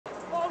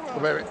Go,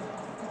 baby.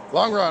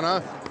 Long run,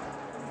 huh?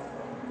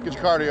 Get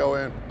your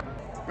cardio in.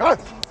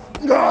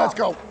 Let's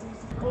go.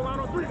 Hold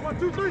on 3. 1,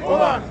 2, 3.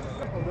 Hold on.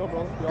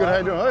 Good, Good, how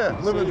you doing? Oh yeah,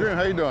 living the dream.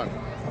 How you doing?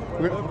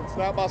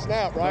 Snap by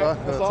snap, right?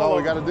 That's all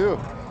we got to do.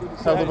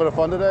 Have a little bit of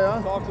fun today,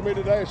 huh? Talk to me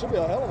today. It should be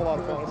a hell of a lot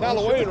of fun. It's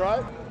Halloween,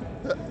 right?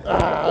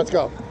 Let's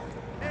go.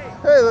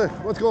 Hey,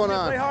 what's going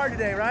on? Play hard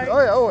today, right? Oh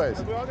yeah,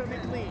 always. We're all gonna be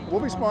clean.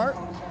 We'll be smart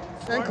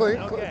and clean.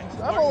 Okay.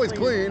 I'm always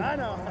clean. I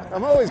know.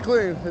 I'm always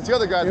clean. It's the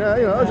other guys. Yeah,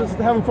 you know, just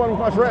having fun with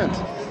my friends.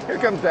 Here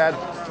comes Dad.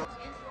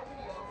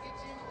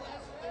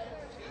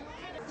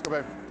 Let's go,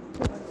 babe.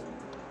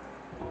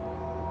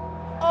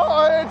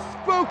 Oh, it's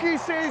spooky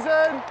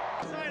season.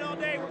 Inside all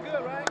day, we're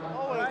good, right?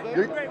 Always, right?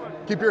 You, Great one.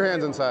 keep your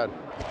hands inside.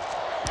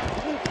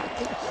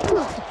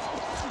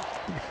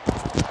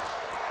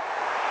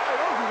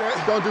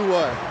 Don't do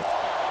what?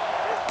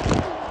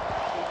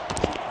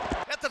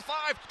 At the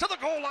 5, to the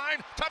goal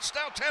line,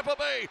 touchdown Tampa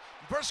Bay.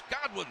 Chris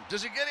Godwin,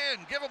 does he get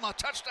in? Give him a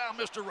touchdown,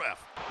 Mr.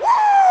 Ref.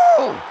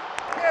 Woo!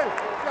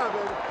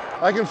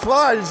 I can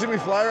fly. Did you see me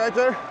fly right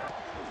there?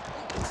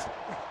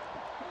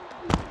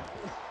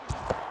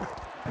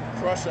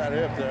 Crush that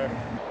hip there.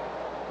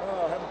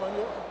 Having fun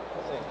yet?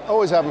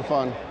 Always having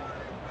fun.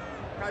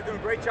 Guys doing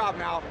a great job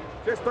now.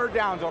 Just third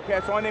downs, okay?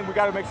 That's the only thing we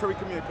got to make sure we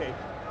communicate.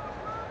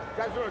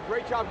 Guys doing a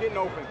great job getting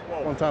open.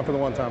 Whoa. One time for the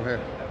one time here.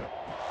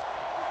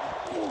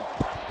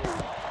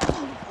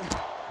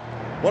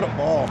 What a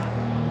ball.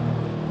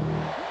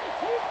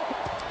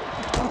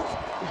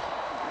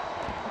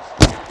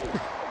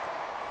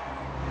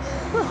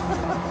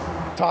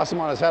 Toss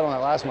him on his head on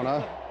that last one,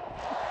 huh?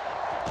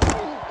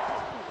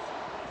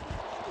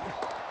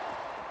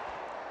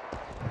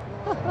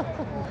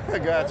 I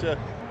gotcha.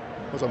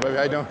 What's up, baby?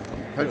 How you doing?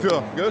 How you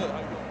feeling? Good?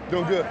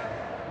 Doing good.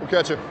 We'll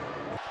catch you.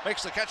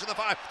 Makes the catch of the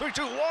 5. 3,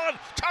 2, 1.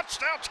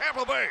 Touchdown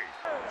Tampa Bay.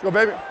 Let's go,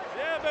 baby.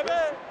 Yeah, baby.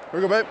 Here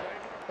we go, babe.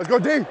 Let's go,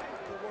 D.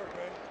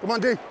 Come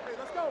on, D.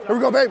 Here we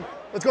go, babe.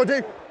 Let's go,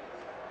 D.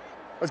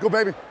 Let's go,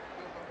 baby.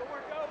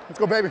 Let's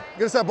go, baby.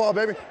 Get us that ball,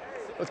 baby.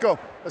 Let's go.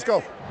 Let's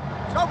go.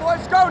 Let's go, boys.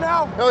 Let's go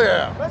now. Hell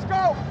yeah. Let's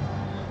go.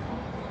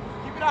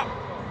 Keep it up.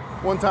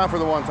 One time for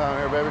the one time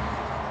here, baby.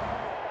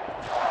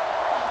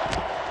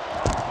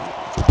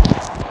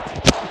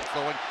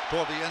 Going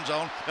toward the end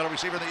zone. Got a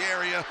receiver in the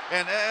area.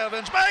 And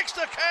Evans makes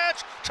the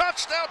catch.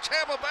 Touchdown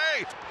Tampa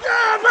Bay.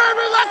 Yeah,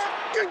 baby.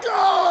 Let's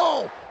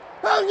go.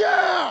 Hell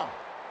yeah.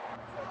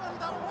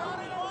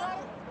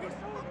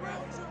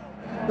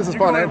 This is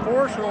fun, man.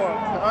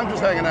 I'm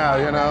just hanging out,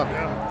 you know.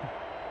 Yeah.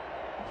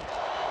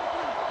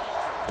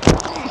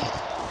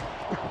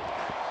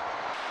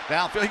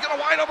 Downfield. He got a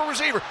wide open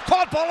receiver.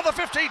 Caught ball on the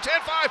 15,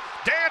 10-5.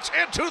 Dance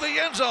into the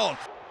end zone.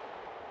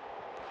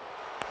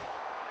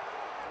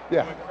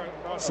 Yeah.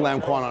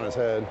 Slam Quan on his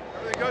head.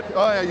 Everything good?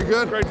 Oh yeah, you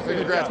good? Great to see you.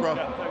 Congrats, bro.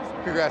 Yeah, thanks.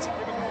 Congrats.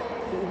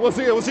 We'll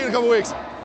see you. We'll see you in a couple weeks.